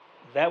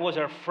That was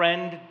our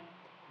friend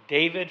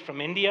David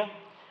from India.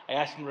 I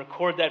asked him to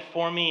record that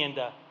for me, and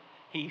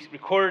he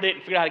recorded it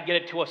and figured out how to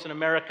get it to us in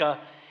America.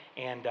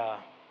 And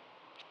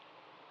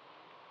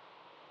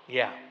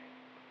yeah.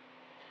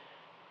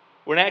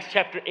 We're in Acts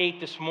chapter 8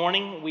 this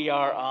morning. We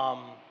are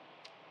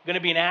going to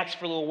be in Acts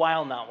for a little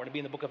while now. We're going to be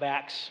in the book of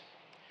Acts.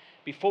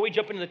 Before we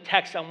jump into the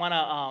text, I want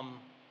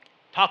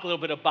to talk a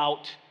little bit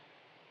about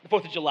the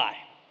 4th of July.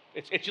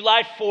 It's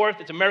July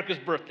 4th. It's America's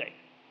birthday.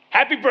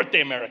 Happy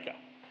birthday, America.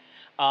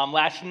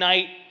 Last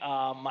night,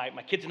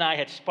 my kids and I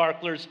had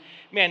sparklers.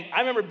 Man, I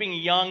remember being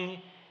young,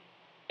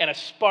 and a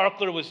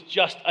sparkler was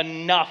just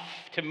enough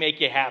to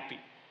make you happy.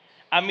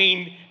 I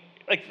mean,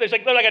 they're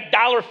like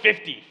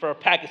 $1.50 for a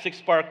pack of 6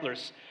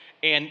 sparklers.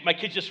 And my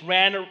kids just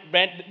ran.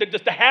 They're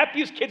just the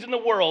happiest kids in the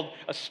world,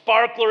 a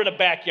sparkler in a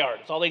backyard.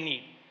 That's all they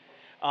need.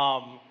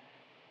 So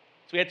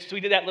we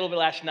did that a little bit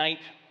last night.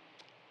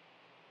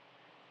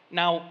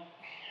 Now,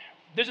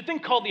 there's a thing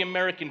called the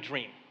American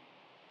dream.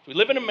 So we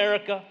live in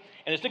America,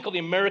 and there's a thing called the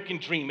American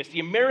dream. It's the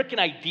American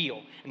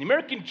ideal. And the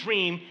American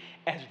dream,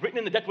 as written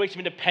in the Declaration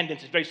of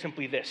Independence, is very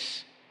simply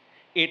this.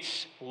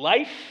 It's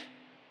life,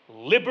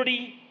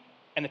 liberty,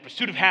 and the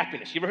pursuit of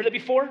happiness. You ever heard that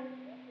before?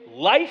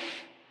 Life,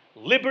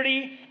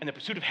 liberty, and the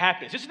pursuit of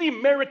happiness. This is the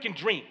American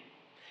dream.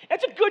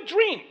 That's a good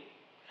dream.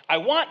 I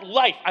want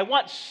life. I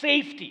want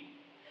safety.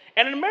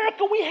 And in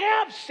America, we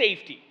have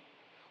safety.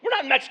 We're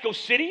not in Mexico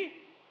City.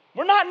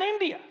 We're not in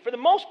India. For the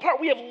most part,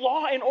 we have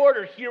law and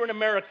order here in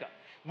America.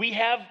 We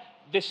have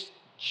this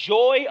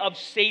joy of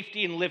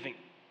safety and living.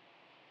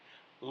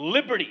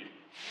 Liberty,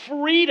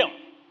 freedom.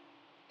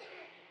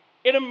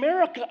 In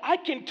America, I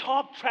can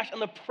talk trash on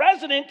the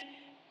president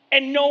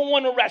and no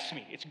one arrests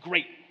me. It's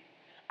great.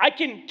 I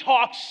can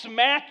talk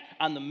smack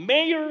on the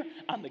mayor,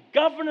 on the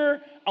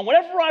governor, on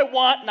whatever I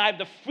want, and I have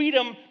the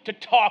freedom to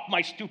talk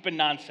my stupid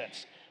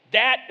nonsense.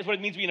 That is what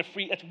it means to be in a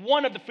free. That's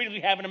one of the freedoms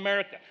we have in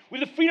America. We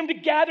have the freedom to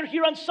gather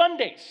here on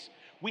Sundays.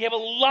 We have a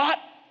lot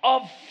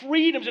of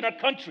freedoms in our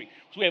country.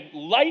 So we have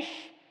life,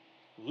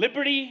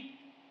 liberty,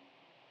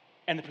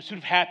 and the pursuit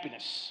of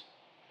happiness.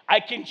 I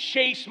can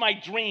chase my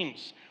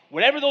dreams,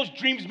 whatever those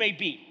dreams may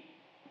be.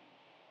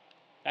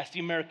 That's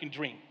the American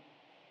dream.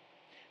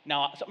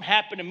 Now, something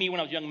happened to me when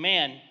I was a young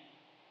man.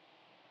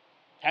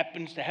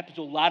 Happens to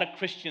a lot of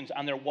Christians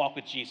on their walk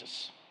with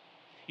Jesus.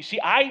 You see,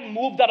 I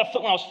moved out of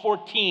Flint when I was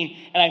 14,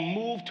 and I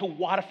moved to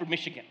Waterford,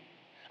 Michigan.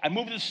 I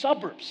moved to the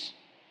suburbs.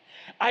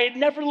 I had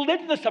never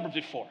lived in the suburbs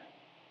before.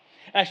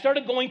 And I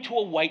started going to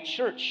a white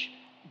church.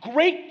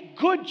 Great,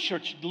 good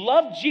church.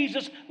 Loved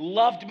Jesus,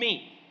 loved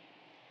me.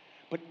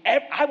 But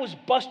I was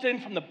busted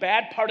in from the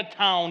bad part of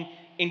town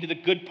into the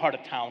good part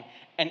of town.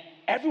 And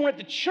everyone at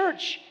the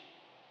church,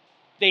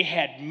 they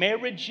had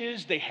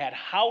marriages, they had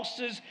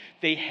houses,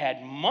 they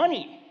had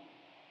money.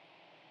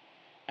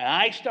 And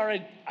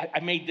I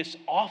made this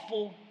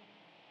awful,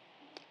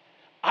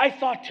 I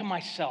thought to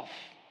myself,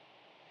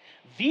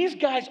 these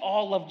guys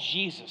all love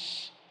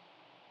Jesus,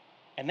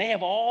 and they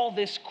have all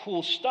this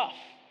cool stuff.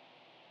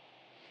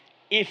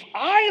 If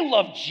I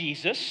love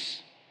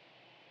Jesus,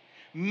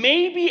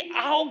 maybe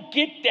I'll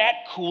get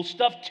that cool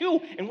stuff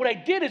too. And what I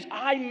did is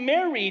I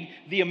married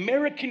the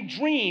American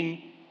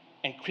dream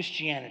and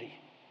Christianity.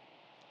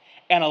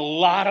 And a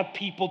lot of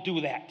people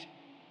do that.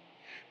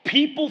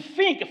 People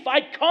think if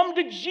I come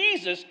to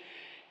Jesus,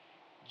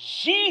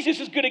 Jesus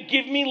is going to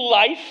give me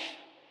life,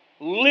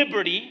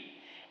 liberty,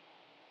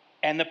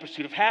 and the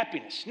pursuit of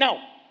happiness.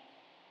 Now,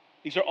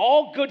 these are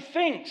all good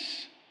things.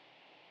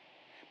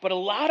 But a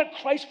lot of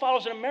Christ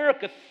followers in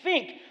America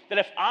think that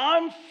if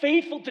I'm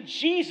faithful to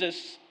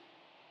Jesus,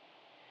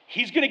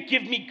 he's going to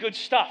give me good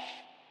stuff.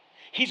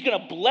 He's going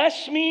to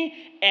bless me,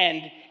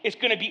 and it's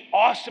going to be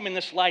awesome in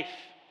this life.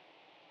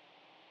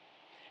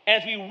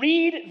 As we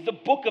read the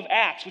book of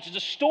Acts, which is a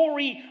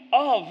story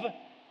of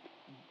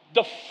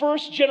the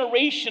first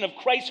generation of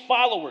Christ's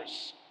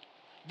followers,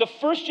 the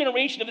first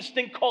generation of this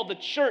thing called the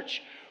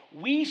church,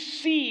 we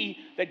see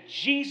that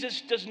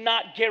Jesus does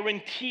not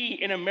guarantee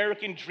an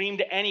American dream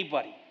to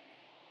anybody.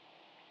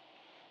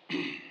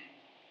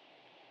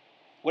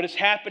 What has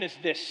happened is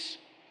this.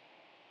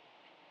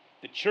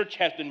 The church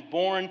has been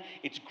born.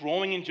 It's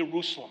growing in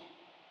Jerusalem.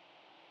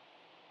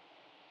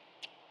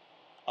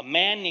 A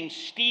man named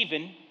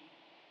Stephen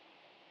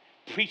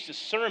preached a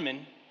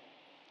sermon,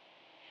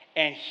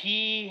 and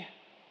he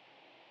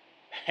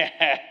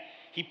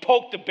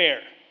poked the bear.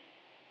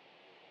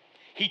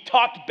 He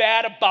talked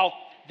bad about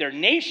their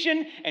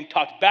nation and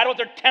talked bad about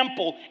their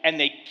temple, and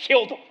they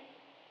killed him.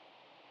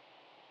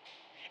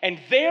 And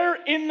there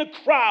in the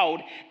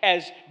crowd,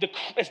 as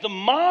the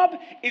mob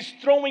is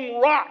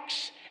throwing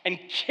rocks and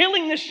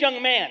killing this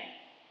young man,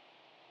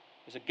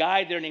 there's a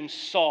guy there named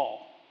Saul.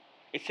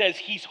 It says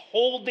he's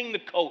holding the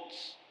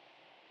coats.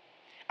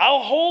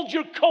 I'll hold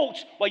your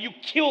coats while you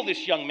kill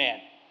this young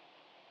man.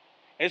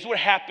 And this is what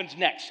happens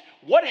next.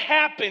 What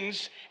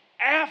happens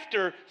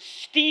after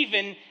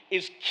Stephen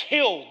is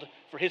killed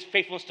for his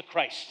faithfulness to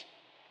Christ?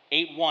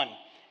 8:1.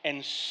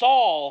 And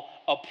Saul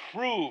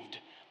approved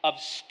of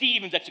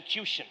Stephen's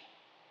execution.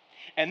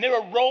 And there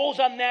arose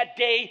on that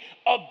day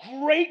a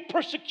great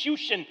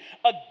persecution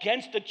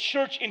against the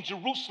church in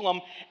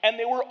Jerusalem, and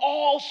they were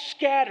all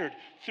scattered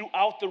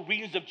throughout the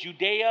regions of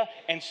Judea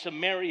and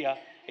Samaria,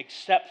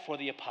 except for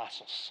the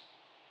apostles.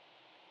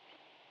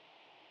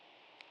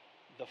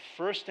 The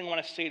first thing I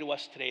want to say to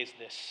us today is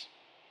this: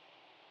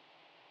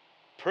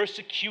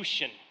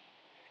 persecution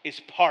is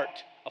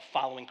part of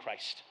following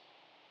Christ.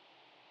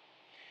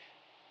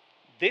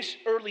 This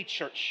early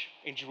church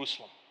in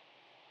Jerusalem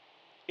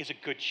is a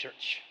good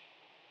church.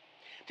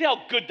 See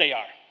how good they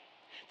are.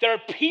 There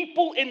are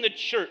people in the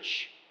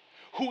church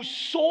who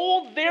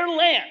sold their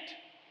land,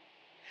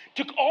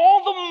 took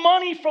all the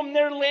money from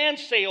their land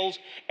sales,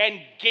 and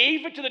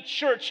gave it to the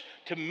church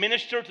to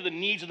minister to the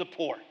needs of the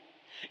poor.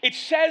 It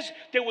says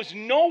there was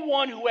no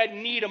one who had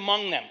need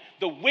among them.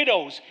 The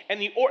widows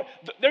and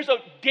there's a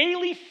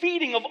daily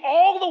feeding of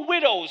all the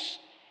widows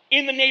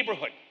in the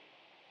neighborhood.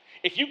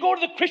 If you go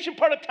to the Christian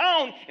part of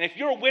town, and if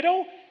you're a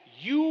widow,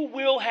 you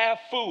will have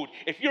food.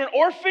 If you're an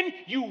orphan,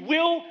 you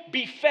will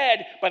be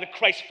fed by the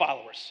Christ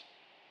followers.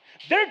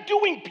 They're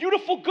doing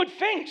beautiful, good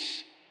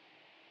things.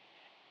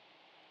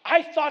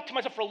 I thought to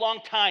myself for a long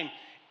time,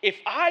 if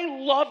I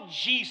love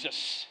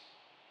Jesus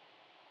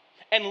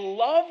and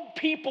love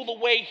people the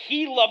way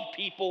he loved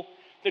people,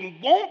 then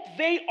won't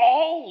they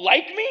all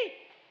like me?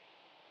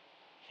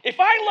 If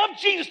I love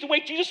Jesus the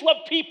way Jesus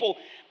loved people,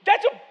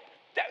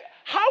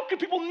 how could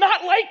people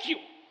not like you?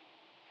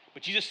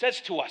 But Jesus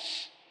says to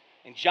us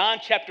in John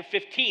chapter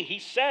 15, he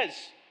says,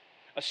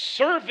 a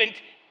servant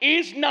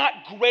is not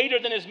greater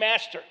than his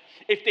master.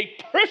 If they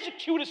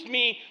persecute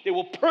me, they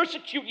will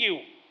persecute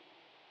you.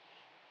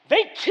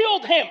 They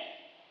killed him.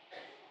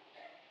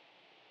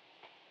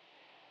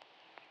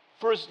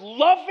 For as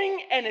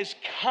loving and as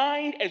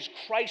kind as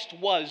Christ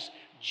was,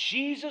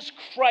 Jesus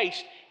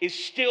Christ is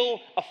still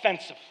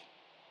offensive.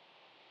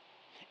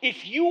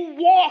 If you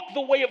walk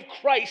the way of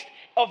Christ,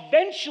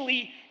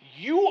 eventually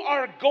you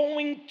are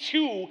going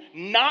to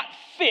not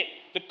fit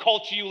the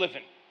culture you live in.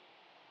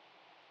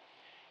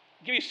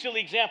 I'll give you a silly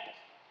example.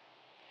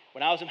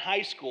 When I was in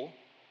high school,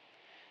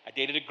 I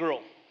dated a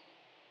girl.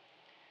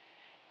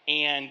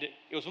 And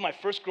it was one of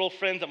my first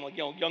girlfriends. I'm a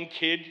young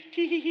kid,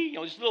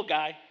 just a little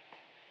guy.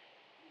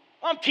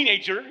 I'm a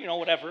teenager,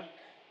 whatever.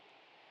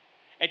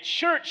 At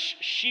church,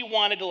 she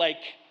wanted to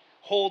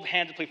hold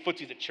hands and play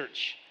footsies at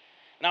church.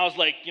 And I was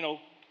like,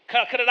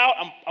 cut it out.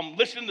 I'm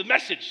listening to the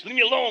message. Leave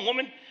me alone,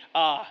 woman.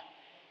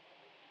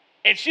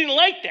 And she didn't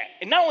like that.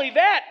 And not only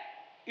that,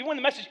 even when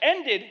the message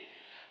ended,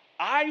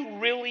 I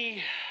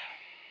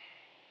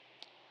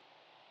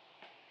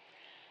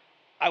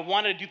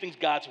wanted to do things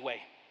God's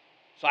way.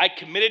 So I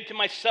committed to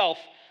myself,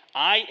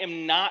 I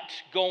am not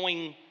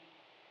going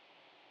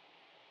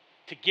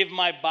to give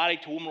my body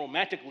to a woman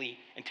romantically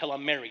until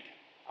I'm married.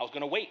 I was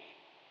going to wait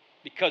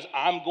because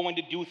I'm going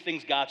to do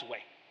things God's way.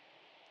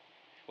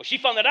 Well, she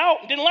found that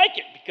out and didn't like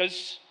it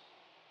because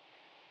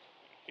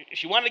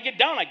she wanted to get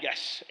down, I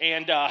guess.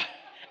 And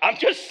I'm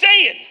just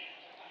saying.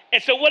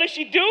 And so what does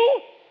she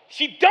do?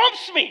 She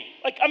dumps me.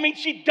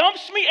 She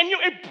dumps me, and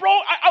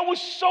I was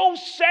so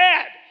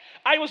sad.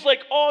 I was like,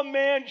 oh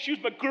man, she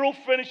was my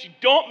girlfriend and she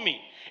dumped me.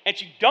 And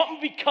she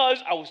dumped me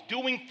because I was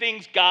doing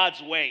things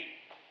God's way.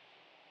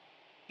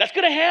 That's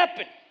going to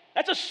happen.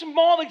 That's a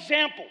small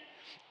example.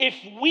 If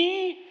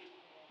we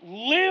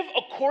live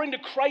according to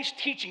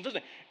Christ's teachings,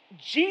 listen,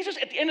 Jesus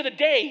at the end of the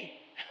day,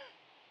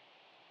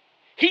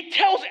 he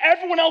tells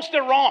everyone else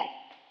they're wrong.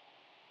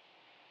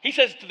 He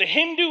says to the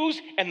Hindus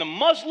and the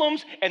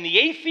Muslims and the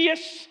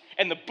atheists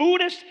and the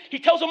Buddhists, he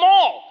tells them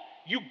all,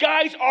 you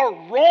guys are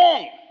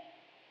wrong.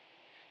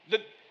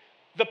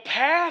 The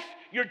path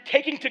you're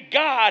taking to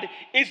God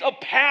is a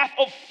path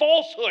of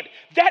falsehood.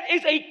 That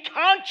is a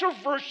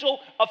controversial,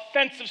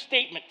 offensive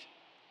statement.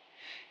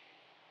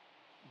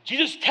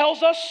 Jesus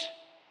tells us,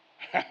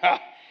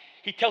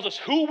 he tells us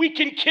who we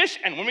can kiss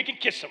and when we can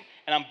kiss them.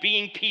 And I'm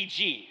being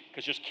PG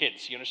because there's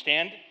kids, you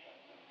understand?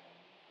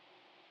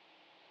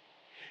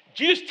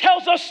 Jesus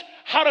tells us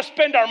how to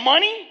spend our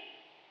money.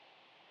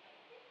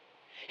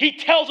 He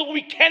tells us what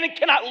we can and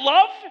cannot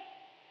love.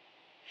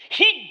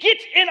 He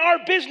gets in our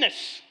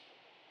business.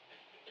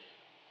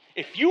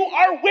 If you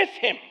are with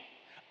him,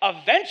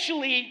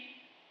 eventually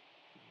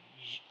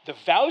the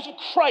values of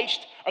Christ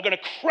are going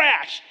to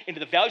crash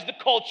into the values of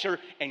the culture,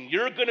 and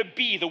you're going to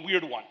be the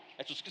weird one.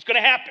 That's what's going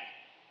to happen.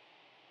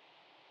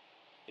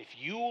 If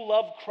you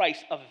love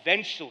Christ,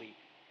 eventually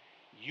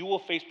you will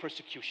face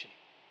persecution.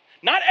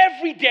 Not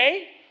every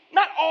day,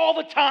 not all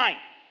the time.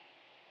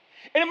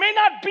 And it may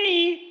not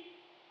be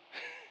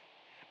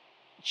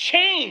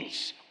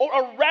chains or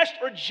arrest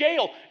or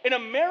jail. In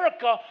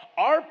America,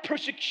 our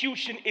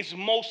persecution is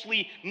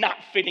mostly not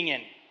fitting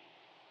in.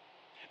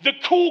 The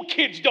cool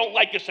kids don't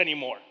like us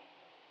anymore.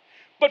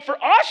 But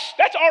for us,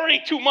 that's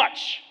already too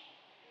much.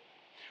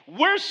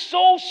 We're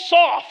so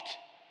soft.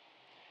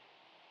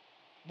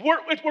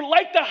 We're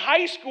like the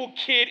high school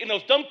kid in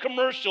those dumb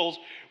commercials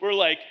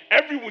where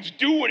everyone's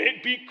doing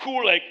it, be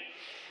cool,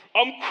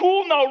 I'm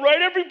cool now,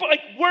 right? Everybody,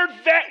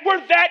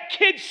 we're that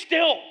kid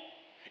still.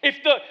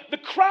 If the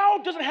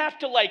crowd doesn't have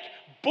to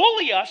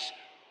bully us.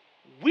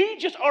 We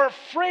just are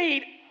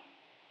afraid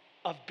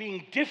of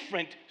being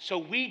different, so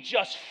we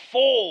just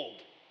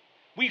fold.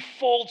 We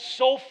fold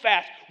so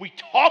fast. We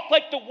talk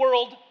like the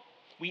world.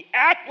 We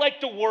act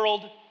like the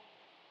world.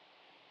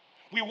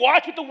 We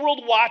watch what the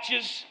world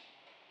watches.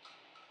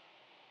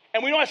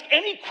 And we don't ask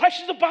any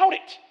questions about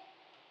it.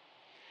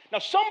 Now,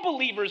 some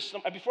believers,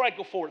 before I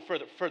go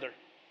further,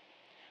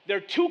 there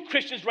are two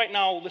Christians right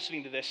now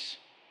listening to this.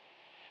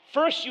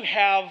 First, you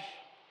have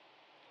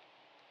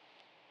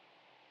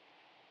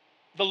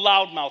the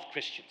loudmouth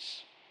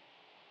Christians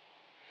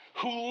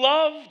who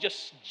love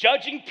just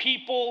judging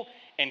people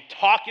and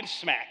talking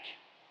smack.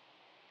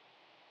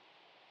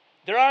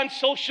 They're on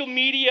social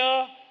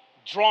media,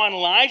 drawing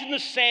lines in the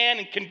sand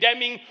and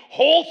condemning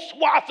whole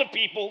swaths of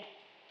people.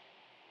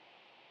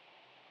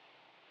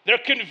 They're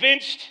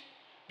convinced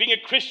being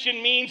a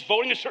Christian means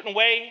voting a certain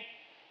way.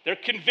 They're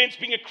convinced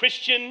being a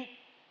Christian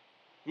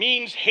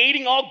means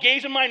hating all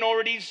gays and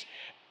minorities.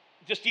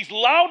 Just these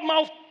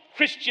loudmouth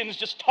Christians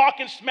just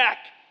talking smack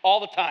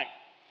all the time.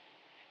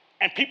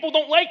 And people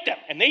don't like them,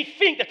 and they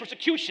think that's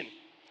persecution.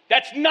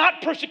 That's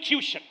not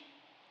persecution.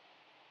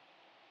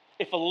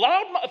 If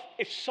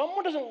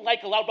someone doesn't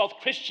like a loudmouth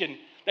Christian,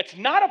 that's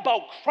not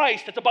about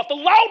Christ, that's about the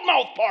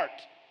loudmouth part.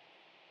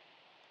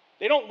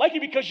 They don't like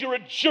you because you're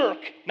a jerk,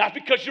 not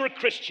because you're a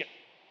Christian.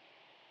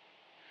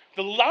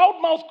 The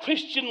loudmouth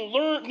Christian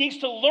needs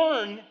to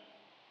learn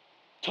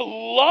to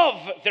love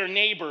their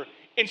neighbor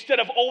instead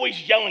of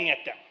always yelling at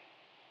them.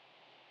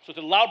 So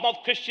the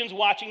loudmouth Christians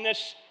watching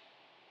this,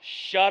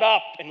 shut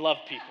up and love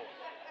people.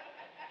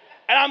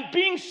 And I'm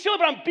being silly,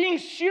 but I'm being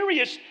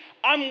serious.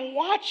 I'm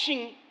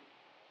watching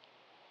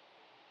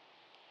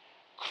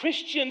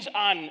Christians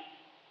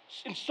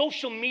in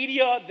social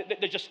media,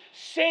 they're just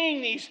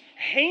saying these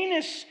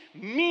heinous,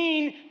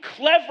 mean,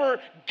 clever,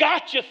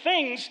 gotcha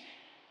things.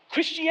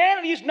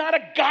 Christianity is not a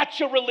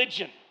gotcha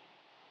religion.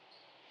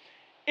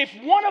 If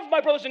one of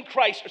my brothers in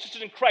Christ or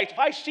sisters in Christ, if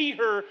I see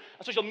her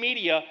on social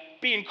media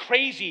being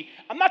crazy,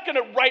 I'm not going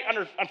to write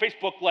on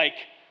Facebook like,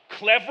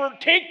 clever,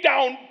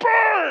 takedown,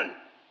 burn.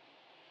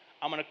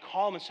 I'm going to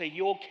call them and say,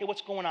 you okay,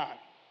 what's going on?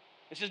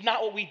 This is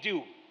not what we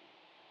do.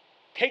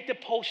 Take the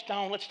post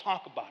down, let's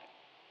talk about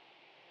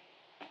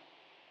it.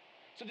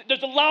 So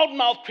there's the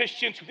loudmouth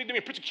Christians who think they're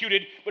being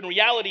persecuted, but in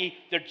reality,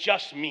 they're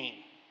just mean.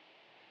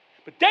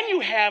 But then you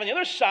have, on the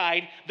other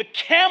side, the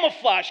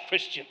camouflage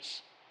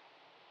Christians.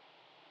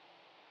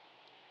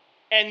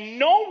 And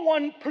no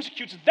one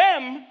persecutes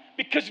them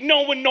because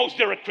no one knows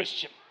they're a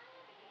Christian.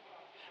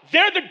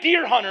 They're the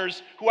deer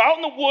hunters who are out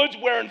in the woods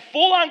wearing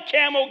full-on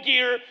camo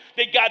gear.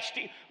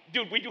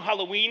 Dude, we do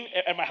Halloween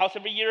at my house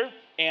every year,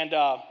 and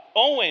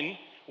Owen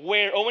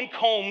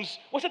Combs,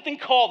 what's that thing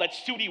called, that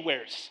suit he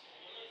wears?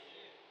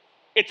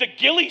 It's a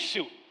ghillie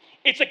suit.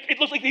 He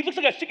looks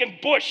like a sticking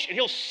bush, and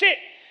he'll sit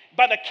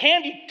by the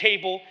candy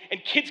table,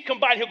 and kids come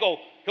by, and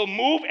he'll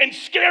move and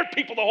scare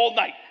people the whole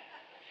night.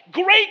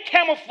 Great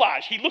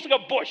camouflage. He looks like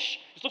a bush.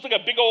 He looks like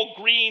a big old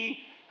green.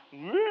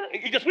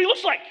 That's what he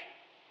looks like.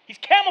 He's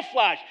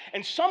camouflaged.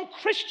 And some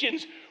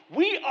Christians,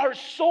 we are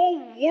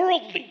so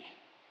worldly.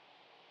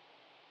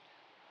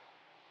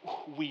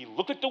 We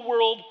look at the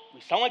world,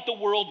 we sound like the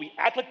world, we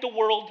act like the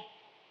world,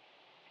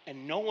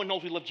 and no one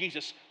knows we love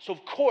Jesus. So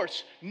of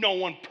course, no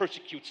one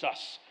persecutes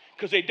us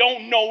because they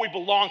don't know we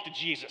belong to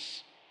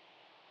Jesus.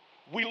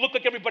 We look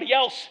like everybody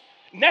else,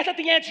 and that's not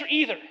the answer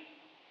either.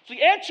 So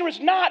the answer is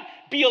not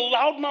be a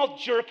loudmouth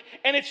jerk,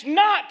 and it's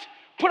not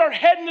put our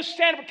head in the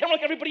sand and pretend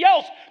like everybody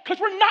else, because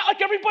we're not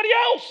like everybody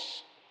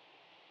else.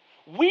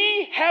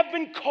 We have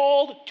been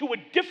called to a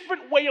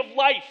different way of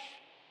life.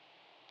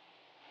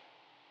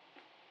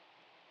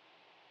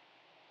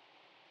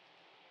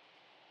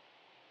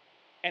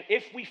 And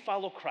if we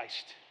follow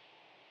Christ,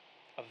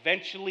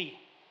 eventually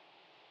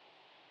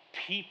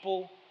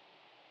people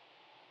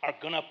are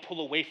going to pull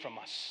away from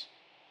us.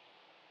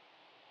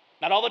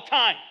 Not all the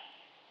time,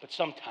 but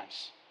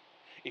sometimes.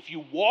 If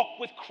you walk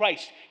with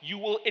Christ, you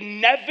will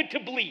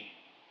inevitably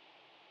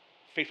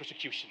face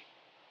persecution.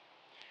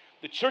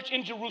 The church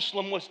in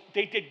Jerusalem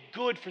they did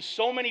good for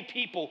so many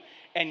people,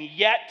 and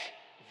yet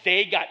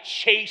they got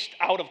chased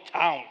out of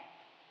town.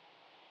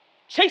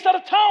 Chased out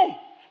of town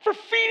for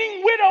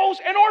feeding widows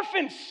and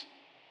orphans.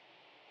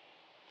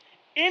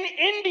 In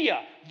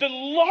India, the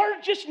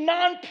largest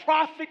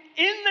nonprofit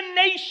in the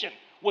nation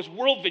was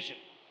World Vision.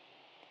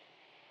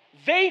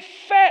 They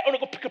fed,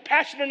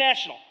 Compassion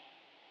International.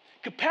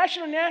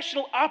 Compassion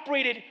International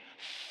operated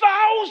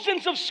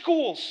thousands of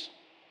schools.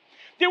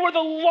 They were the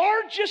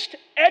largest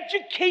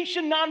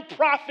education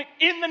nonprofit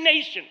in the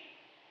nation,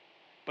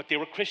 but they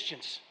were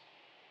Christians.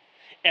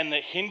 And the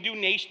Hindu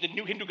nation, the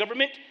new Hindu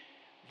government,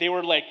 they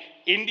were like,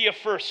 India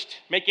first,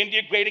 make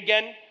India great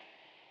again.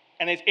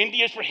 And it's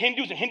India's for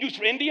Hindus and Hindus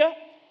for India.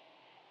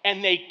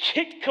 And they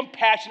kicked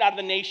Compassion out of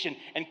the nation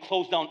and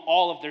closed down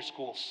all of their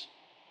schools.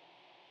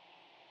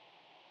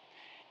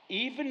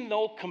 Even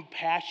though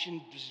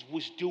Compassion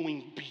was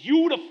doing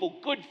beautiful,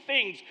 good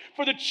things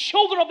for the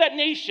children of that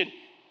nation,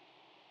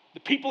 the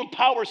people in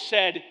power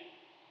said,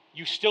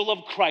 you still love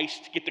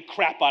Christ, get the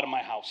crap out of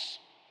my house.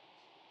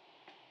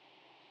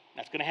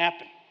 That's going to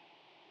happen.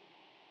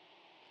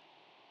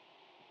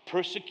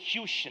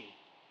 Persecution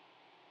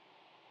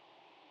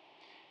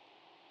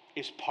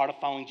is part of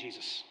following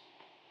Jesus.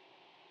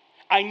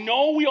 I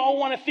know we all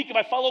want to think if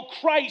I follow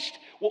Christ,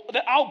 well,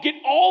 that I'll get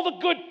all the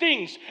good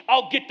things.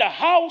 I'll get the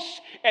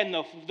house and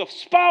the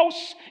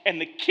spouse and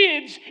the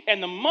kids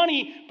and the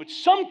money, but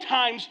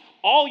sometimes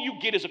all you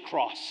get is a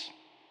cross.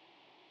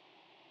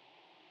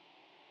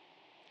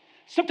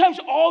 Sometimes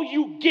all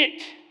you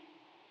get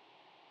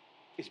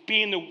is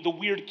being the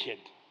weird kid.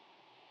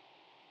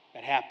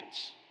 That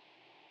happens.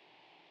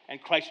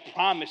 And Christ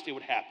promised it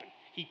would happen.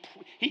 He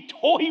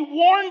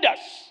warned us.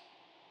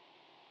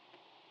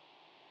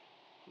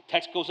 The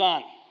text goes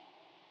on.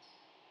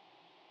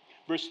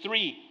 Verse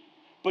 3,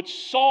 but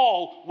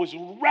Saul was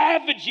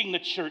ravaging the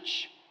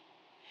church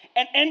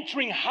and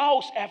entering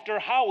house after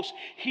house.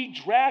 He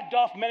dragged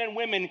off men and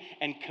women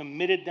and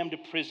committed them to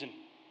prison.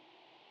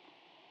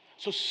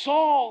 So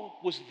Saul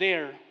was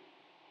there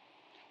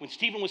when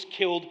Stephen was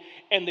killed,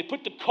 and they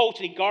put the coats,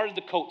 and he guarded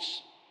the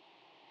coats.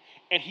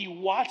 And he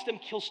watched them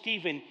kill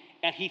Stephen,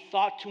 and he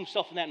thought to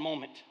himself in that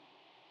moment,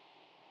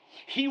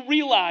 he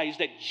realized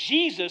that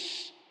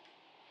Jesus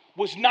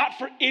was not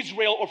for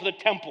Israel or for the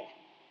temple.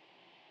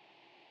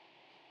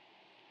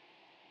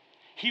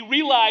 He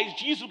realized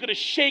Jesus was going to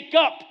shake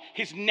up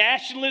his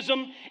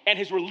nationalism and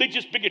his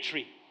religious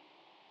bigotry.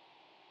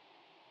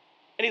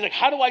 And he's like,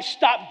 how do I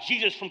stop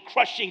Jesus from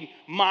crushing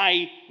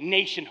my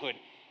nationhood?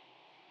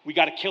 We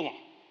got to kill him.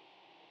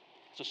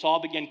 So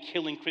Saul began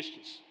killing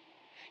Christians.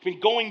 He's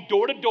been going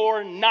door to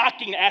door,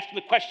 knocking, asking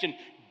the question,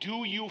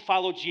 do you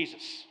follow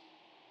Jesus?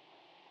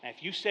 And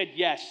if you said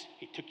yes,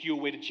 he took you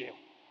away to jail.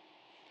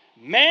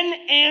 Men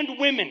and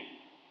women.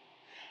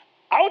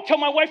 I would tell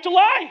my wife to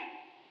lie.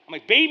 I'm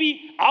like,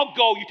 baby, I'll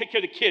go, you take care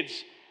of the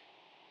kids.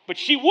 But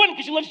she wouldn't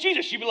because she loves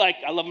Jesus. She'd be like,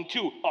 I love him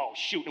too. Oh,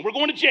 shoot, and we're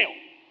going to jail.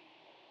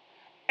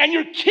 And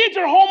your kids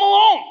are home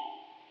alone.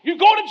 You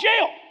go to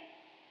jail.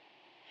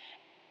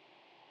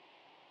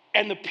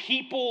 And the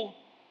people,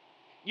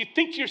 you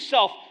think to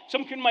yourself,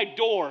 someone came to my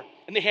door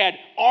and they had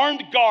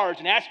armed guards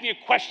and asked me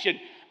a question.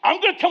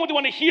 I'm going to tell them what they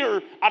want to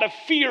hear out of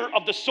fear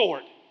of the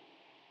sword.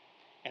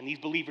 And these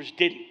believers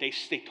didn't. They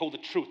told the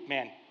truth,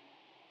 man.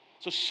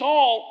 So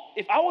Saul,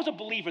 if I was a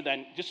believer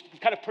then, just the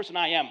kind of person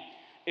I am,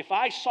 if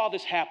I saw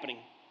this happening,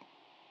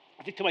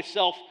 I think to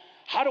myself,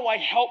 how do I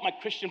help my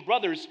Christian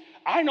brothers?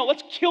 I know,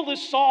 let's kill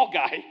this Saul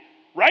guy,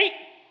 right?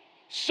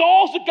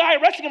 Saul's the guy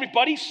arresting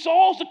everybody.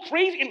 Saul's the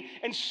crazy.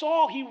 And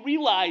Saul, he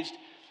realized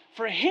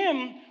for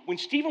him, when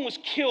Stephen was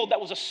killed,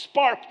 that was a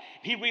spark.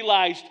 He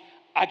realized,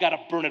 I got to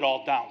burn it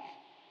all down.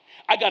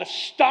 I got to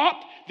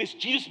stop this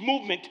Jesus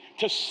movement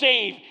to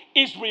save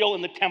Israel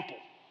and the temple.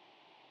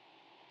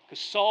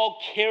 Because Saul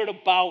cared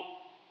about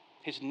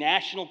his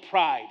national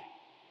pride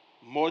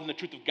more than the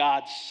truth of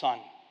God's Son.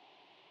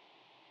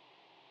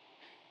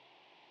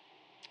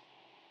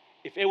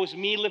 If it was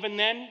me living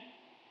then,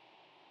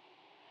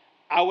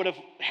 I would have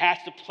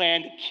hatched a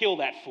plan to kill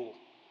that fool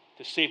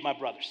to save my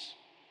brothers.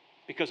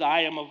 Because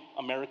I am an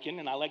American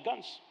and I like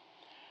guns.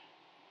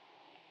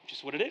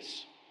 Just what it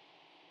is.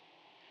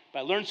 But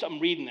I learned something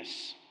reading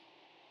this.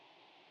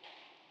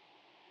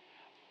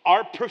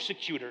 Our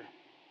persecutor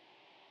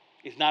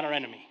is not our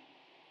enemy.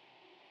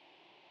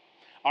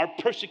 Our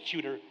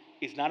persecutor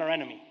is not our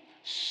enemy.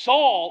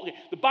 Saul,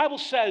 the Bible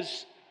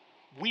says,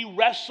 we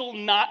wrestle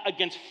not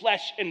against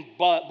flesh and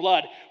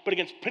blood, but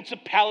against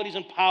principalities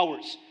and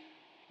powers.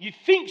 You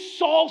think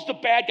Saul's the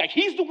bad guy.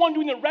 He's the one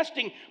doing the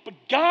arresting, but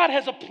God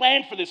has a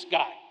plan for this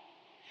guy.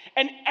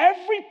 And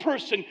every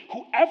person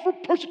who ever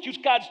persecutes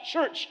God's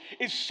church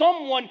is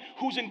someone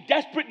who's in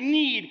desperate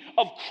need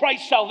of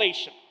Christ's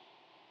salvation.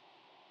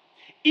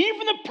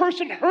 Even the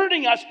person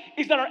hurting us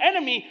is not our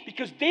enemy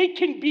because they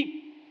can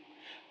be.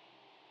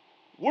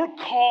 We're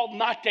called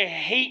not to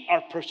hate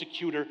our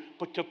persecutor,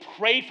 but to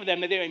pray for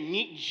them that they may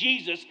meet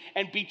Jesus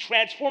and be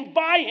transformed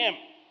by him.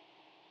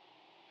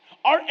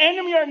 Our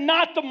enemy are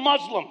not the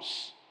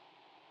Muslims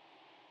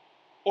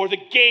or the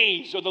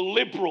gays or the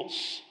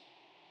liberals.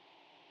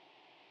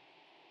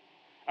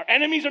 Our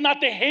enemies are not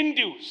the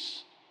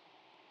Hindus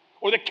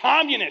or the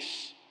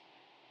communists.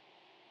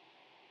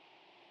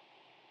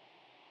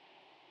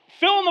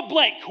 Fill in the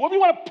blank. Whoever you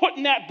want to put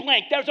in that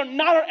blank, those are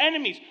not our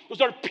enemies.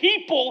 Those are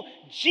people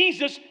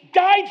Jesus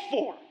died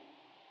for.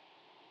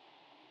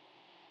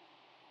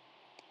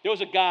 There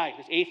was a guy,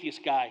 this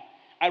atheist guy.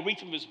 I read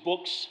some of his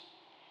books,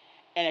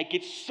 and I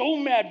get so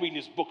mad reading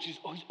his books. He's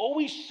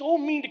always so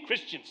mean to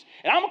Christians.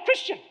 And I'm a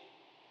Christian.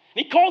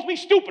 And he calls me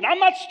stupid. I'm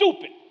not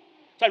stupid.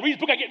 So I read his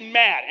book, I get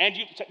mad.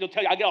 Angie will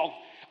tell you,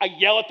 I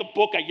yell at the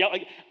book.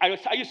 I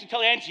used to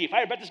tell Angie, if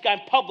I ever met this guy in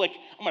public,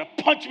 I'm going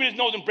to punch him in his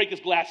nose and break his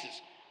glasses.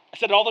 I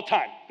said it all the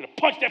time. I'm going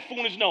to punch that fool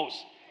in his nose.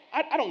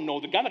 I don't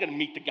know the guy. I'm not going to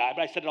meet the guy,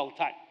 but I said it all the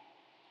time.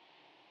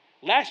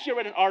 Last year I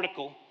read an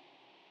article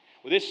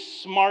where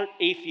this smart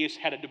atheist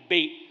had a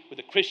debate with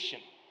a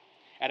Christian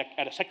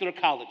at a secular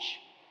college.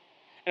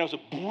 And it was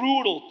a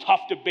brutal,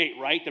 tough debate,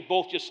 right? They're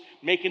both just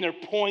making their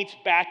points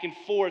back and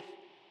forth.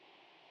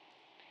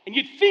 And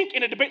you'd think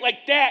in a debate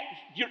like that,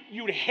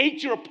 you'd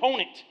hate your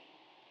opponent.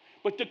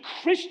 But the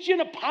Christian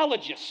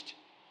apologist,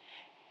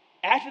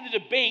 after the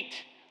debate,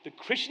 the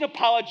Christian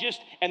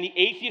apologist and the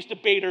atheist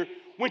debater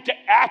went to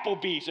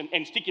Applebee's and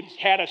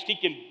had a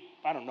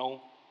I don't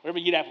know, whatever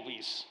you eat at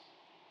Applebee's.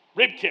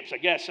 Rib tips, I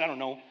guess, I don't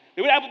know.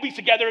 They went to Applebee's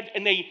together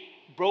and they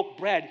broke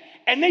bread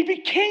and they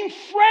became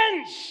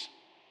friends.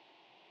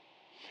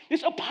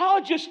 This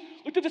apologist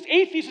looked at this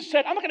atheist and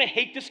said, I'm not going to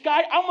hate this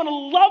guy. I'm going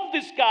to love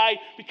this guy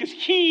because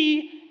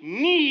he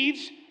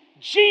needs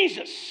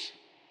Jesus.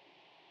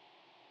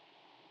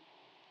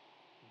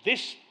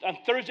 On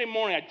Thursday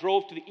morning, I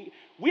drove to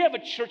we have a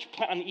church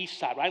plant on the east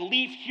side. When I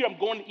leave here, I'm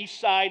going to the east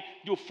side,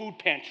 do a food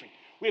pantry.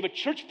 We have a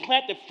church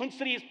plant that Flint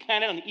City has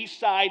planted on the east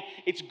side.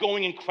 It's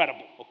going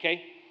incredible,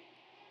 okay?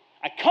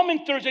 I come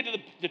in Thursday to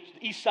the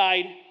east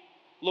side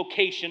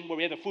location where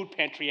we have the food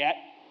pantry at.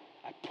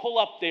 I pull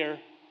up there,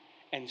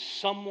 and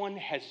someone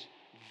has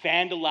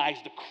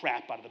vandalized the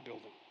crap out of the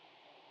building.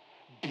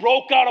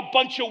 Broke out a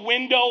bunch of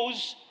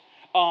windows,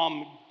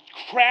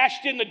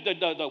 crashed in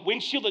the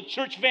windshield of the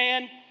church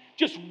van,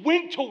 just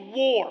went to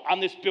war on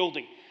this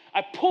building.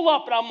 I pull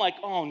up, and I'm like,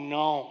 oh,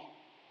 no.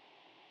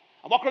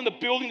 I walk around the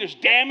building, there's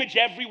damage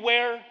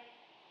everywhere. And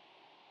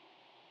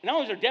not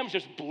only is there damage,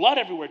 there's blood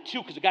everywhere,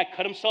 too, because the guy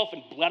cut himself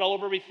and bled all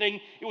over everything.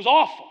 It was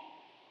awful.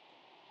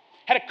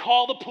 Had to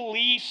call the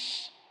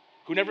police,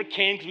 who never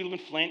came because we live in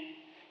Flint.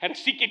 Had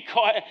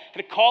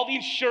to call the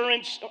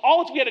insurance.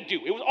 All that we had to do.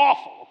 It was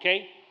awful,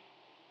 okay?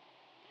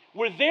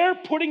 We're there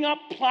putting up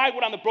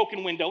plywood on the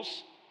broken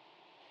windows.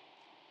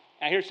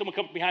 I hear someone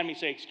come behind me and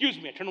say, excuse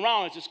me. I turn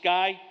around, it's this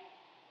guy.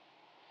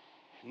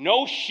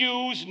 No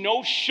shoes,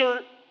 no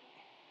shirt.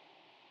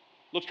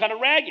 Looks kind of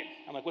ragged.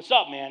 I'm like, what's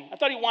up, man? I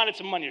thought he wanted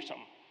some money or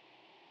something.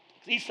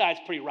 The east side's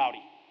pretty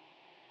rowdy.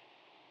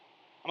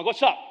 I'm like,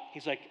 what's up?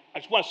 He's like, I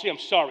just want to say I'm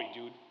sorry,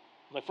 dude.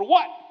 I'm like, for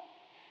what?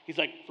 He's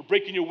like, for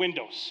breaking your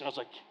windows. And I was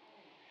like,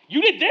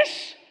 you did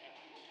this?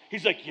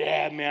 He's like,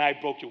 yeah, man, I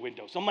broke your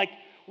windows. I'm like,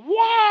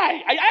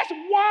 why? I asked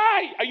him,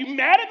 why? Are you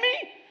mad at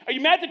me? Are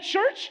you mad at the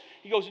church?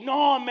 He goes,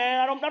 no, man,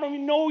 I don't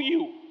even know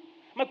you.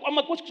 I'm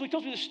like, what's? So he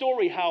tells me the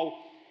story how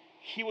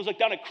he was like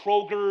down at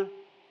Kroger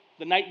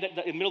in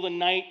the middle of the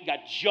night, got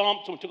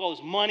jumped, someone took all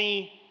his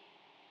money.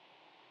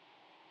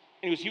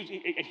 And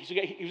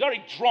he was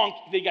already drunk.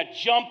 They got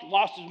jumped,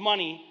 lost his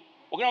money,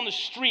 walking down the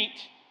street,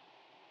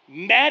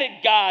 mad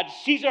at God,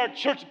 sees our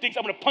church and thinks,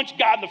 I'm going to punch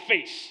God in the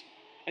face.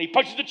 And he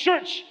punches the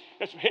church,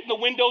 starts hitting the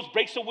windows,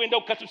 breaks the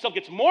window, cuts himself,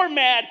 gets more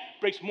mad,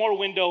 breaks more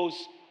windows,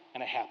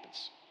 and it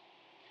happens.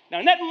 Now,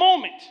 in that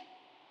moment,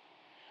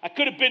 I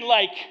could have been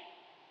like,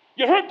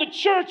 you hurt the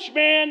church,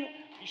 man.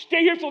 You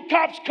stay here till the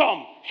cops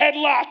come.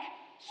 Headlock,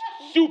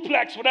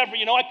 suplex, whatever,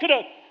 I could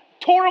have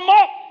tore him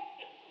up.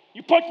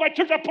 You punch my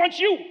church, I punch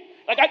you.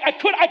 Like, I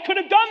could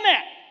have done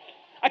that.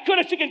 I could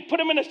have put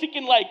him in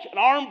an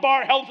arm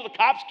bar, held until the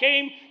cops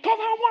came. Call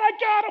 911, I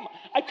got him.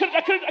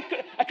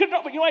 I could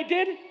have, but you know what I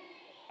did?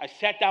 I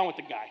sat down with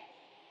the guy,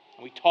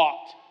 and we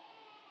talked.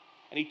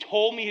 And he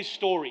told me his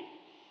story.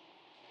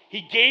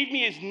 He gave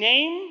me his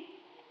name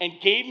and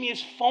gave me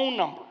his phone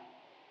number.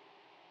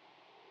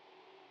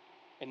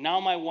 And now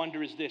my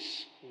wonder is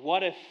this.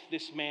 What if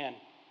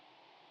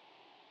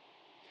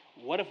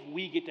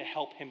we get to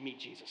help him meet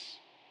Jesus?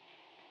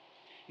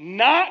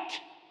 Not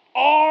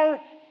our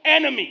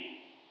enemy.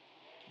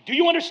 Do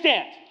you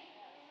understand?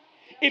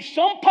 If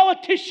some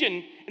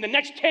politician in the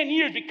next 10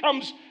 years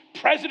becomes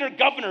president or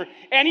governor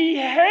and he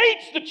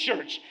hates the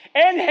church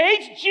and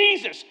hates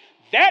Jesus,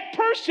 that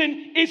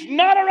person is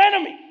not our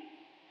enemy.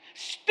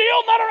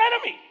 Still not our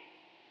enemy.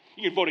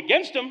 You can vote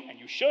against him, and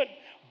you should,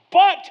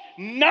 but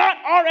not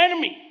our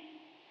enemy.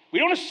 We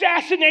don't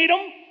assassinate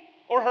him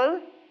or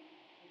her.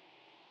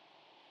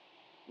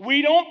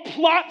 We don't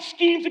plot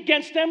schemes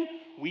against them.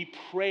 We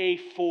pray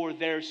for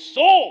their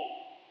soul.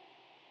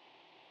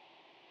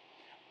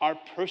 Our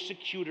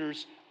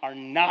persecutors are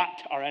not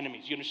our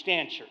enemies. You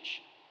understand,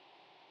 church?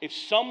 If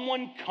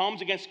someone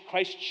comes against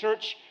Christ's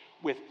church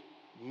with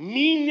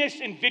meanness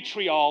and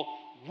vitriol,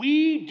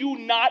 we do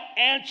not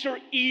answer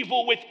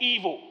evil with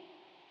evil.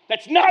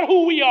 That's not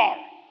who we are.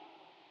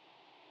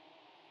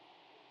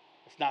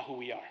 That's not who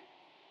we are.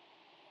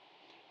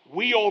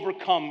 We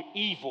overcome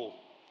evil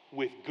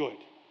with good.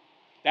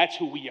 That's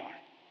who we are.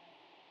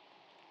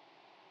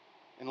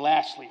 And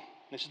lastly,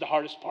 this is the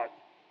hardest part,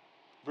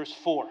 verse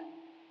 4.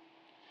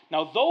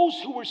 Now those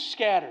who were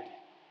scattered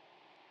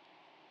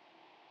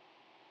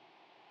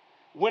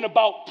went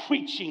about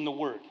preaching the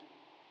word.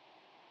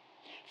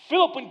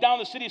 Philip went down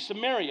to the city of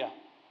Samaria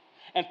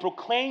and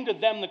proclaimed to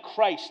them the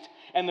Christ,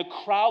 and the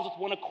crowds with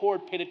one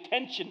accord paid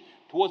attention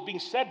to what was being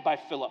said by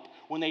Philip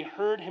when they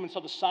heard him and saw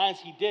the signs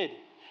he did.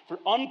 For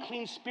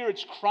unclean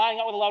spirits, crying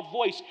out with a loud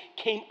voice,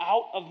 came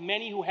out of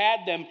many who had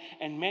them,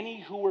 and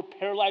many who were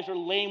paralyzed or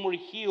lame were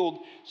healed.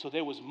 So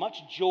there was much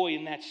joy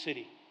in that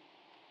city.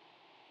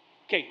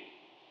 Okay,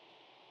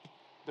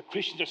 the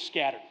Christians are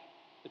scattered.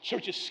 The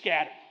church is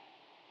scattered.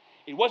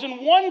 It was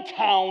in one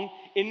town,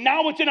 and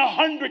now it's in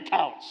 100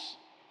 towns.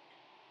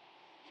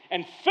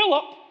 And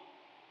Philip,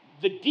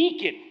 the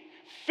deacon,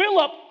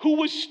 Philip, who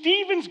was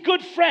Stephen's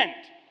good friend,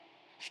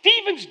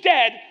 Stephen's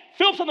dead,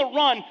 Philip's on the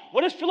run.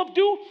 What does Philip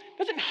do?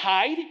 Doesn't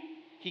hide.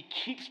 He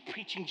keeps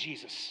preaching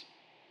Jesus.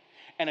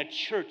 And a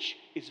church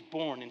is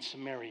born in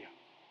Samaria.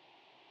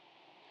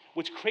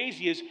 What's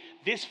crazy is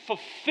this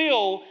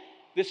fulfills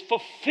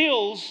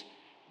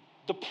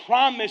the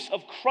promise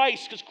of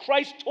Christ, because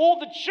Christ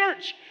told the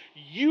church,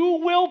 you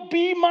will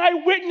be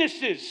my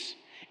witnesses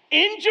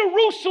in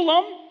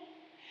Jerusalem,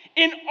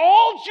 in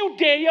all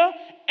Judea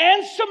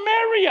and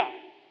Samaria.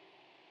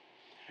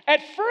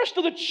 At first,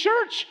 the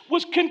church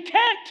was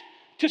content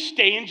to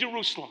stay in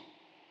Jerusalem.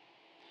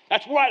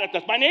 That's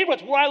my neighborhood,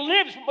 that's where I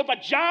live, my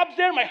job's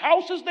there, my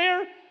house is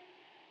there.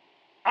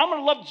 I'm going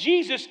to love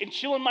Jesus and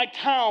chill in my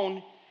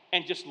town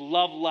and just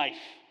love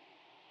life.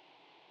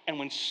 And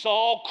when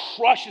Saul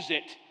crushes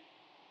it,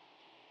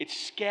 it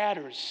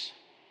scatters.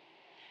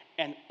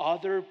 And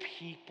other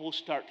people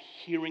start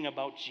hearing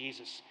about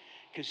Jesus.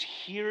 Because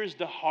here's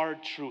the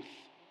hard truth.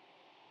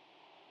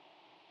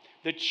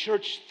 The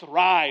church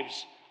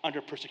thrives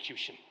under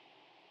persecution.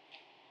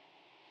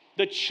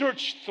 The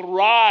church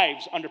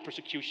thrives under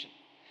persecution.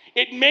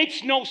 It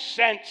makes no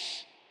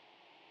sense.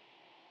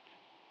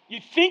 You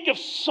think of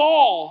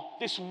Saul,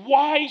 this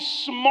wise,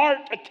 smart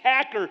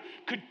attacker,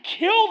 could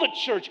kill the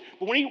church.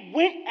 But when he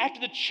went after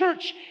the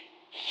church,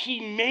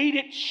 he made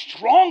it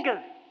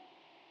stronger.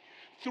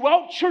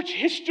 Throughout church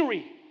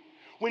history,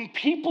 when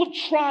people have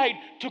tried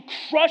to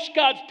crush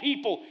God's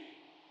people,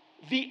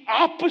 the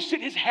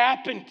opposite has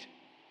happened.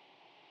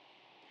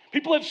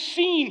 People have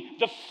seen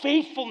the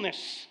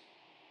faithfulness,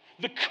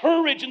 the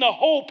courage, and the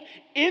hope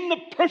in the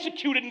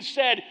persecuted and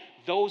said,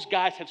 those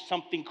guys have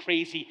something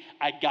crazy.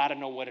 I gotta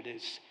know what it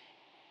is.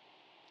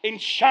 In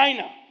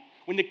China,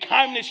 when the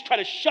communists tried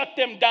to shut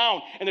them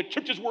down and the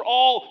churches were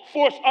all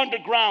forced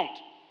underground,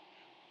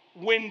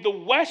 when the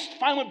West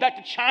finally went back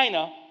to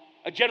China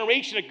a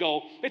generation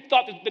ago, they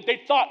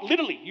thought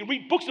literally, you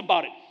read books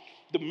about it,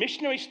 the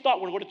missionaries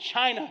thought when we go to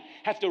China,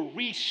 have to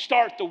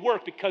restart the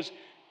work because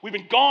we've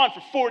been gone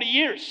for 40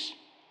 years.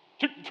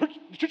 The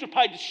church was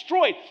probably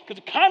destroyed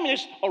because the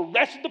communists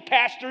arrested the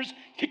pastors,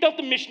 kicked out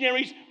the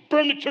missionaries,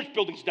 burned the church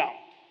buildings down.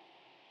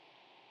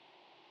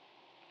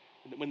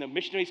 When the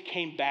missionaries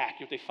came back,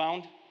 you know what they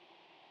found?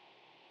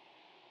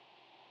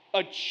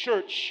 A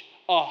church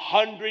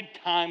 100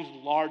 times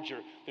larger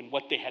than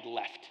what they had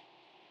left.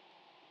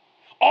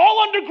 All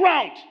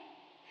underground,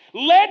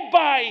 led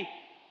by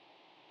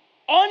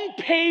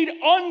unpaid,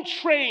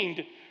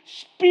 untrained,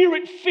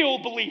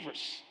 spirit-filled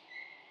believers.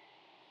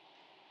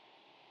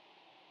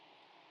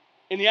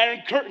 In the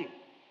Iron Curtain,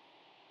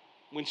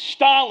 when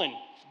Stalin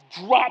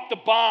dropped the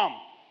bomb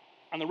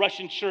on the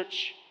Russian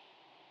church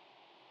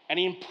and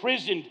he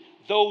imprisoned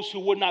those who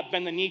would not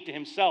bend the knee to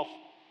himself,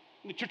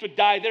 the church would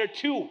die there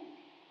too.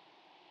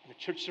 And the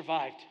church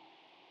survived.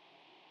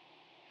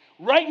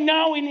 Right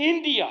now in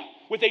India,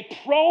 with a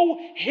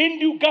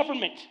pro-Hindu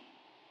government,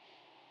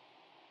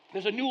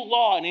 there's a new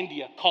law in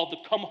India called the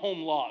Come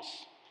Home Laws.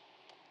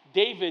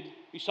 David,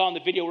 you saw in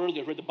the video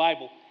earlier, read the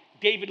Bible,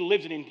 David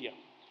lives in India.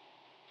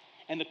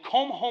 And the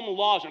Come Home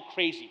Laws are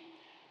crazy.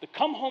 The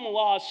Come Home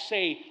Laws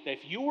say that if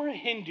you were a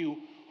Hindu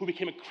who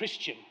became a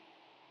Christian,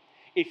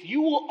 if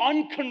you will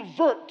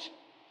unconvert,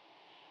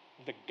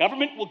 the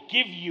government will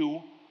give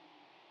you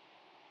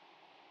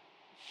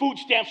food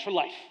stamps for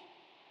life.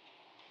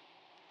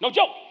 No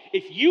joke.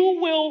 If you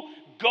will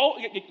go,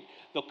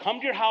 they'll come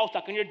to your house,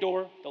 knock on your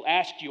door, they'll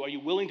ask you, are you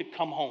willing to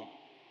come home?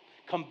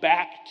 Come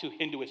back to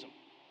Hinduism.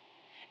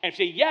 And if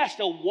you say yes,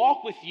 they'll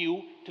walk with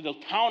you to the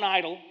town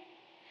idol.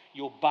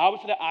 You'll bow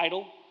before the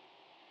idol.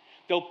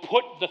 They'll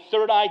put the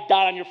third eye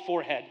dot on your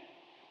forehead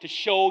to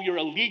show your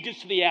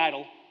allegiance to the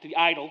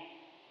idol,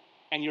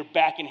 and you're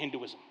back in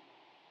Hinduism.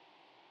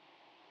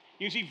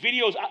 You see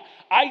videos.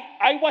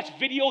 I watch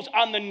videos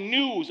on the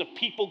news of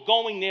people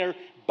going there,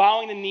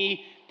 bowing the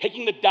knee,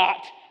 taking the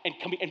dot, and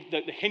coming. And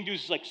the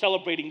Hindus like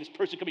celebrating this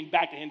person coming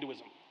back to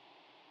Hinduism.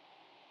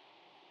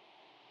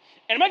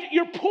 And imagine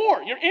you're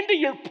poor. You're India.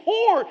 You're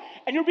poor,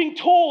 and you're being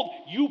told,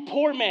 "You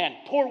poor man,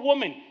 poor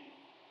woman,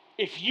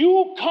 if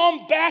you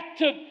come back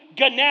to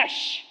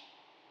Ganesh,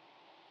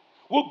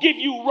 we'll give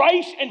you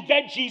rice and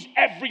veggies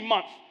every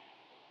month."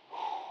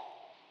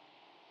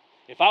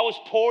 If I was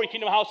poor, you came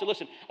to my house and said,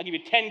 "Listen, I'll give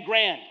you 10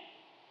 grand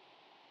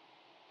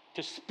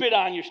to spit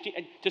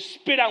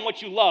on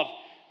what you love."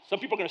 Some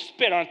people are going to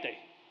spit, aren't they?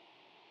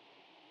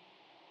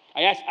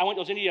 I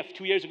was in India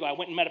 2 years ago. I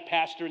went and met a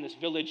pastor in this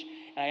village,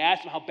 and I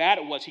asked him how bad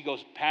it was. He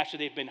goes, "Pastor,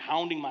 they've been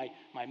hounding my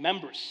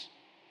members."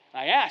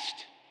 And I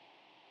asked,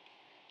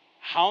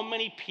 how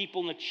many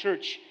people in the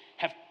church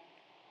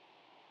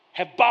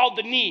have bowed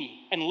the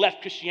knee and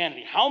left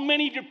Christianity? How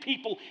many of your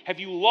people have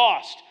you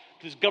lost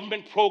to this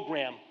government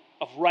program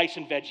of rice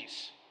and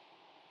veggies?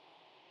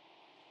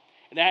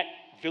 And that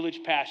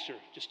village pastor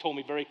just told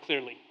me very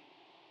clearly,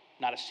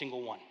 not a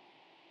single one.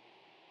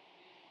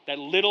 That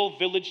little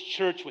village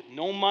church with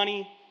no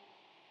money,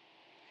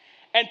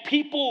 and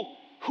people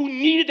who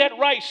needed that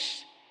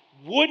rice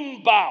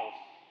wouldn't bow.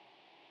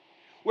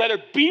 Rather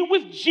be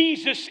with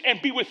Jesus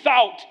and be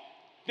without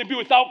than be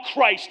without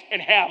Christ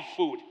and have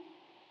food.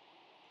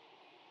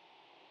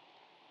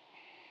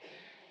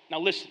 Now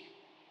listen,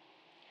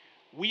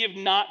 We have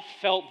not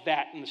felt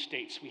that in the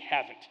States. We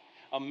haven't.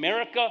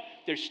 America,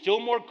 there's still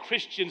more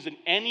Christians than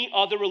any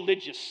other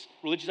religious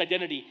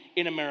identity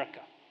in America.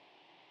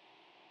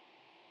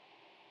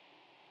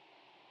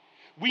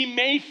 We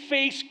may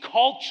face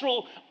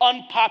cultural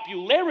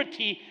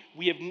unpopularity.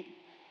 We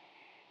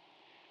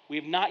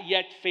have not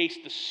yet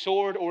faced the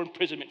sword or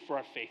imprisonment for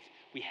our faith.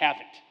 We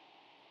haven't.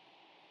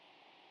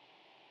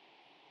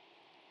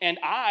 And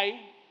I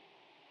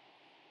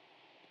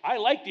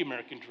like the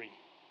American dream.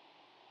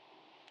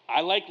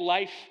 I like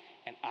life,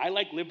 and I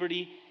like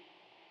liberty,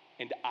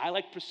 and I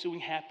like pursuing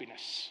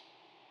happiness.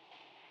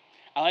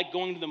 I like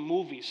going to the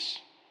movies.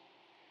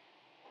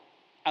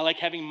 I like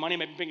having money in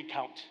my bank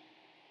account.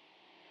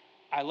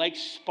 I like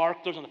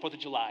sparklers on the 4th of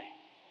July.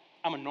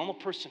 I'm a normal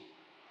person.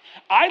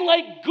 I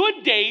like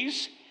good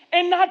days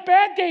and not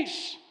bad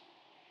days.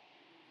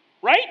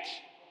 Right?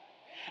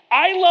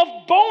 I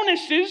love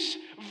bonuses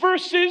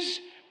versus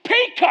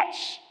pay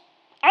cuts.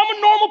 I'm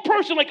a normal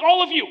person like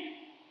all of you.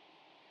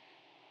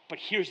 But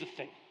here's the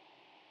thing.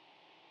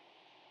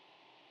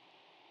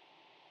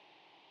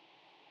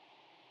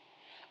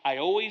 I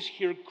always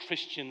hear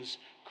Christians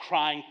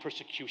crying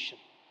persecution.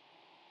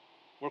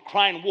 We're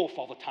crying wolf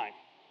all the time.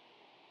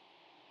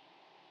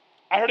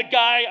 I heard a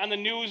guy on the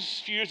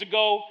news a few years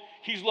ago.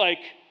 He's like,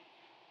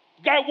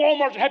 the guy at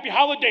Walmart's happy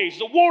holidays,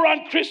 the war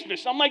on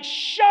Christmas. I'm like,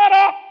 shut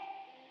up.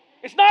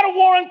 It's not a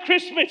war on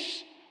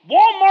Christmas.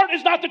 Walmart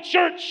is not the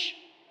church.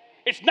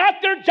 It's not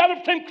their job to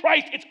proclaim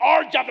Christ. It's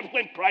our job to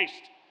proclaim Christ.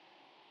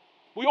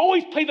 We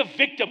always play the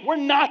victim. We're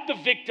not the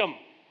victim.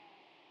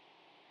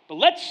 But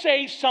let's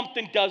say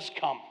something does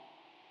come.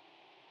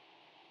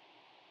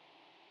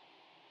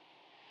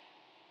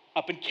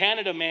 Up in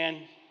Canada,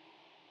 man,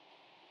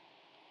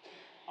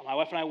 my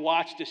wife and I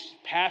watched this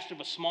pastor of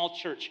a small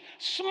church,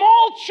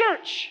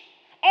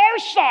 our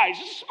size,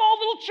 a small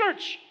little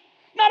church,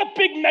 not a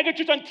big mega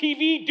church on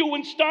TV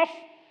doing stuff,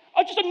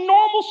 just a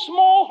normal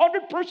small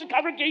 100-person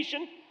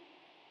congregation.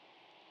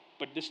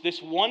 But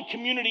this one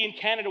community in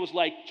Canada was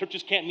like,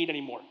 churches can't meet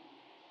anymore.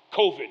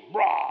 COVID,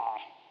 brah.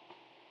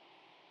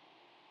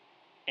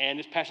 And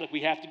this pastor like,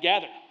 we have to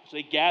gather. So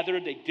they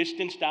gathered, they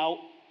distanced out.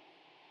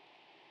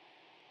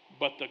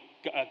 But the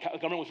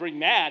government was very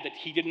mad that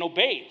he didn't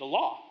obey the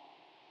law.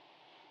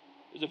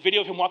 There's a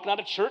video of him walking out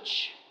of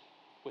church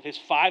with his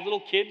 5 little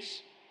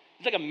kids.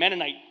 He's like a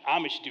Mennonite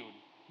Amish dude.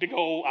 Big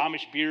old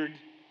Amish beard.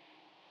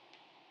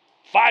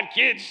 5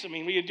 kids. I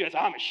mean, what do you do? That's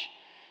Amish.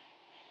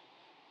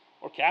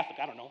 Or Catholic,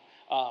 I don't know.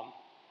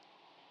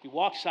 He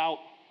walks out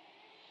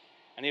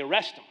and they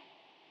arrest him.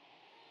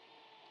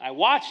 I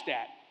watched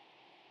that.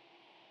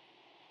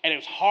 And it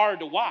was hard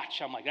to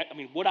watch. I'm like,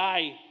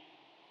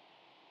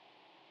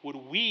 would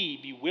we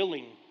be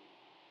willing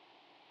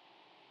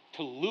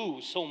to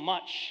lose so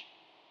much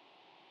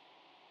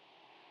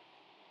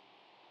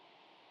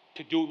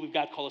to do what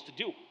God called us to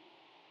do?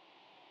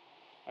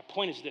 My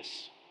point is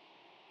this.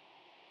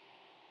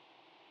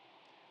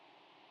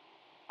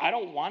 I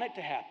don't want it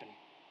to happen,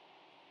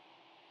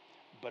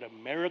 but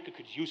America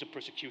could use a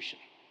persecution.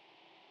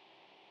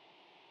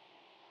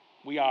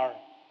 We're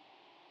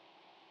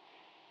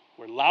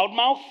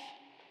loudmouth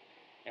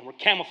and we're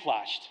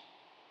camouflaged.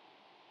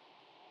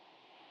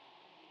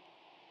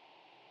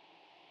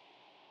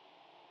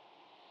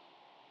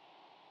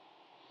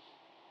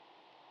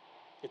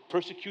 If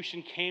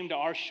persecution came to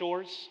our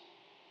shores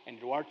and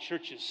to our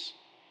churches,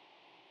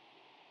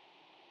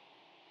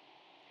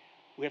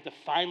 we have to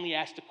finally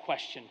ask the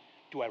question,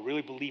 do I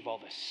really believe all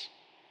this?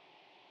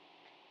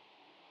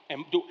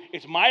 And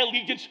is my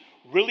allegiance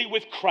really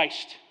with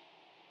Christ?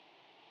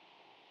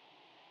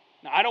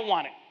 Now, I don't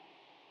want it.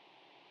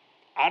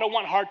 I don't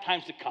want hard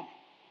times to come.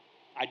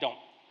 I don't.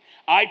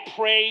 I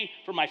pray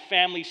for my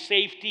family's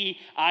safety.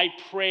 I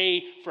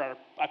pray for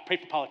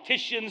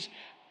politicians.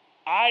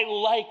 I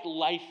like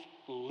life,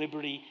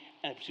 liberty,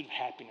 and the pursuit of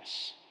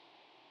happiness.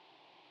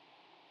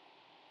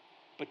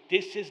 But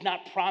this is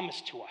not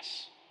promised to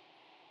us.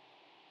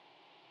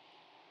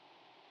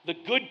 The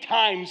good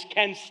times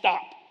can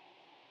stop.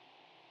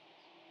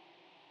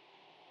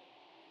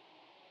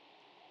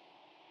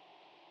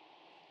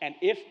 And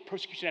if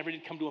persecution ever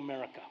did come to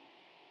America,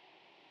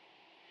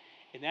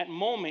 in that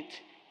moment,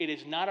 it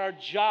is not our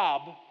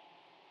job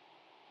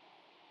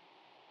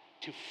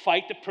to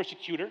fight the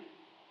persecutor.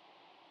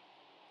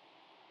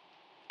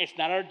 It's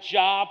not our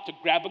job to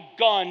grab a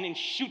gun and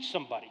shoot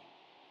somebody.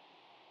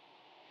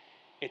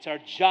 It's our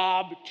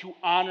job to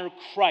honor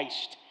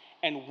Christ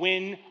and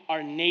win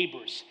our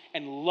neighbors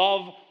and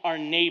love our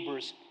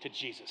neighbors to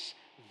Jesus.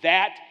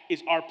 That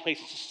is our place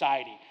in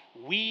society.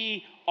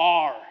 We're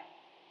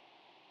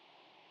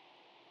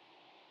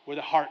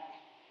the heart.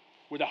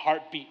 We're the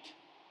heartbeat.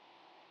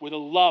 We're the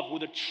love. We're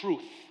the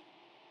truth.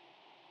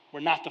 We're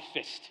not the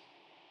fist.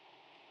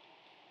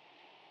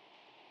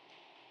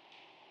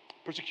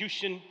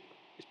 Persecution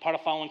is part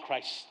of following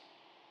Christ.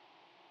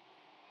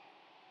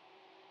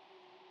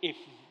 If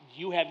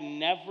you have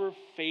never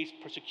faced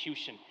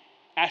persecution,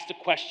 ask the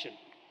question,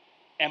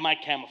 am I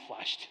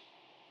camouflaged?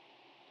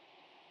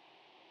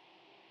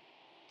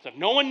 So if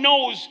no one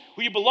knows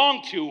who you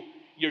belong to,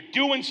 you're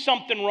doing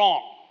something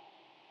wrong.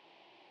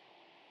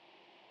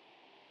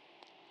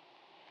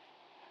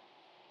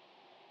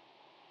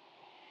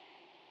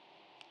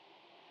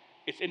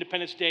 It's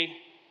Independence Day.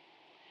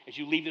 As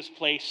you leave this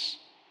place,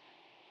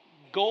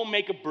 go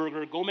make a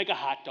burger, go make a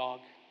hot dog,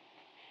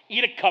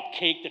 eat a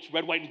cupcake that's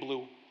red, white, and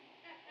blue.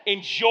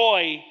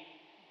 Enjoy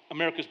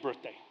America's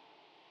birthday.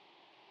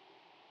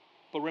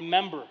 But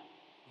remember,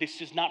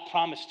 this is not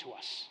promised to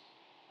us.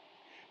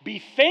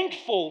 Be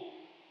thankful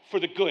for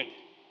the good.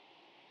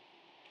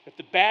 If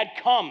the bad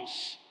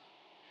comes,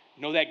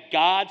 know that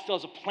God still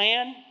has a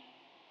plan,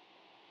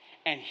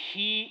 and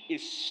He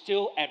is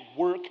still at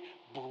work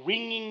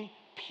bringing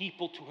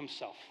people to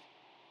Himself.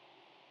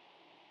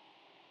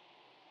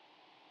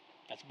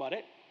 That's about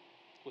it.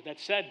 With that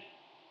said,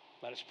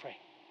 let us pray.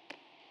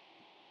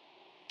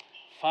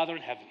 Father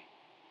in heaven,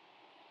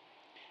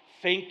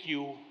 thank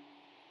you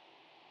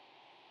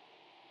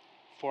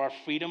for our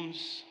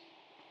freedoms,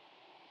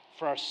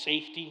 for our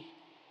safety.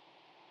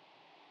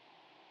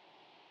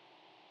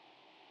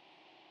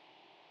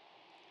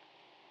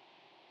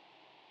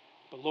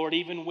 But Lord,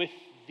 even with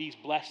these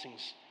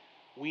blessings,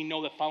 we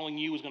know that following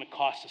you is going to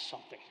cost us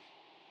something.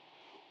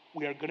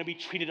 We are going to be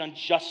treated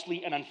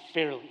unjustly and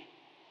unfairly.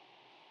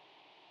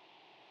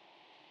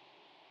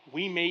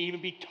 We may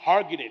even be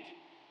targeted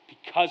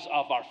because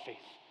of our faith.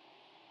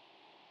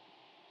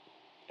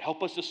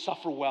 Help us to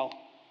suffer well.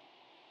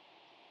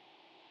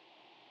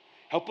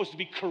 Help us to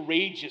be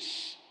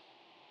courageous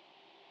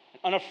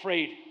and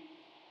unafraid.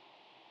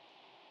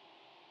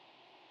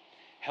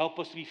 Help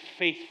us to be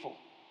faithful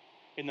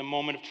in the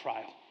moment of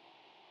trial.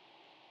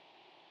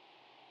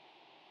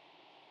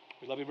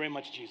 We love you very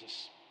much,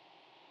 Jesus.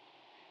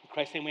 In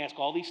Christ's name we ask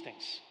all these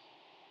things.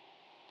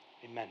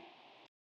 Amen.